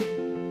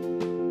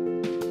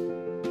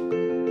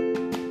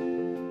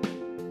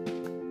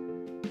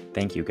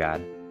Thank you,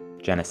 God.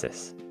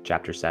 Genesis,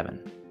 chapter 7.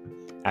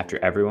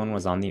 After everyone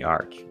was on the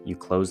ark, you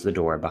closed the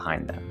door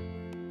behind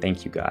them.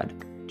 Thank you, God.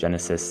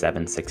 Genesis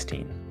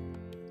 7:16.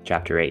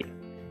 Chapter 8.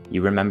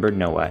 You remembered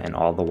Noah and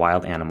all the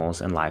wild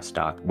animals and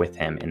livestock with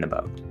him in the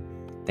boat.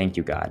 Thank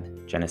you,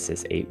 God.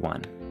 Genesis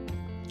 8:1.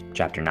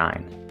 Chapter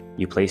 9.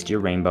 You placed your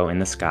rainbow in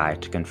the sky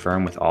to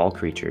confirm with all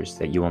creatures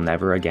that you will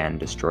never again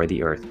destroy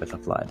the earth with a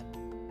flood.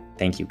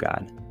 Thank you,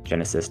 God.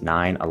 Genesis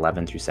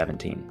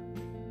 9:11-17.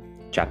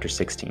 Chapter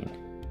 16.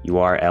 You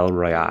are El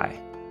Roi,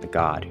 the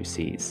God who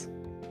sees.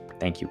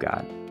 Thank you,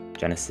 God.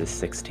 Genesis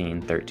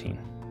 16:13.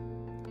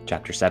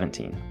 Chapter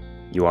 17.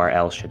 You are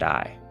El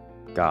Shaddai,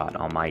 God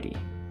Almighty.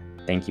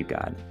 Thank you,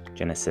 God.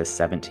 Genesis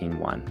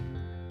 17:1.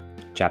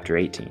 Chapter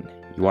 18.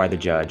 You are the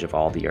judge of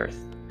all the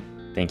earth.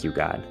 Thank you,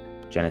 God.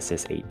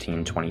 Genesis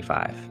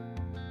 18:25.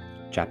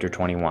 Chapter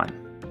 21.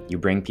 You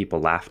bring people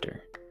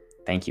laughter.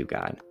 Thank you,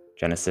 God.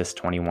 Genesis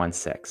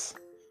 21:6.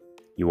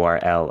 You are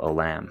El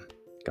Olam,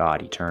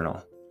 God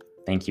eternal.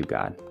 Thank you,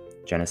 God.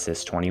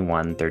 Genesis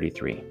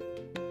 21:33.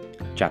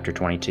 Chapter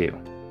 22.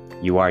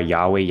 You are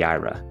Yahweh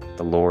Yireh,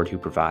 the Lord who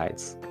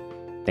provides.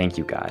 Thank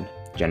you, God.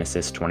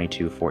 Genesis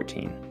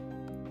 22:14.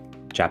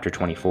 Chapter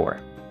 24.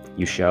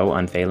 You show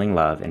unfailing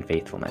love and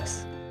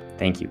faithfulness.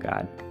 Thank you,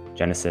 God.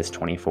 Genesis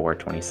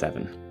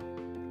 24:27.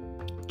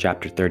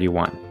 Chapter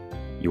 31.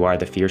 You are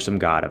the fearsome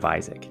God of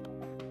Isaac.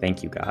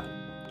 Thank you, God.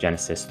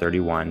 Genesis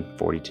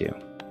 31:42.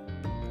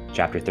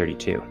 Chapter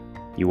 32.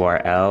 You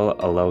are El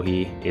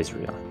Elohi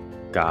Israel,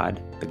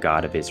 God, the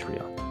God of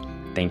Israel.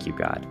 Thank you,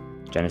 God.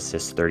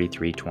 Genesis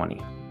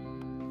 33:20.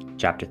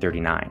 Chapter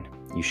 39.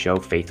 You show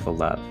faithful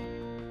love.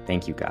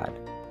 Thank you, God.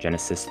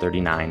 Genesis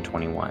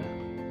 39:21.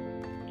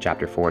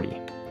 Chapter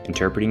 40.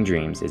 Interpreting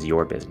dreams is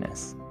your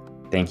business.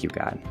 Thank you,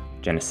 God.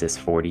 Genesis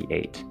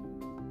 48.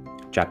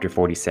 Chapter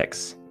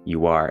 46.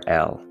 You are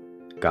El,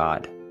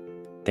 God.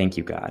 Thank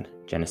you, God.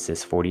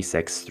 Genesis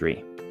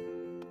 46:3.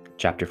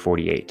 Chapter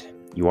 48.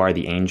 You are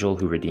the angel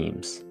who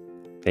redeems.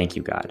 Thank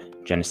you, God.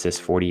 Genesis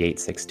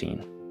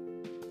 48:16.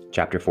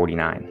 Chapter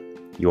 49.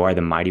 You are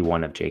the mighty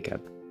one of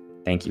Jacob.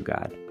 Thank you,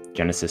 God.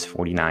 Genesis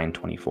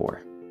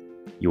 49:24.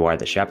 You are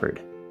the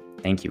shepherd.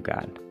 Thank you,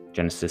 God.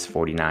 Genesis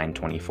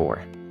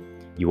 49:24.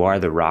 You are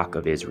the rock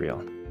of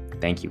Israel.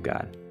 Thank you,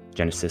 God.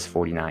 Genesis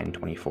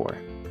 49:24.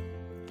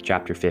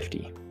 Chapter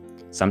 50.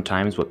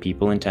 Sometimes what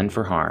people intend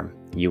for harm,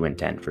 you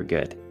intend for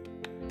good.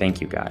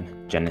 Thank you, God.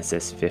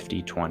 Genesis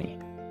 50:20.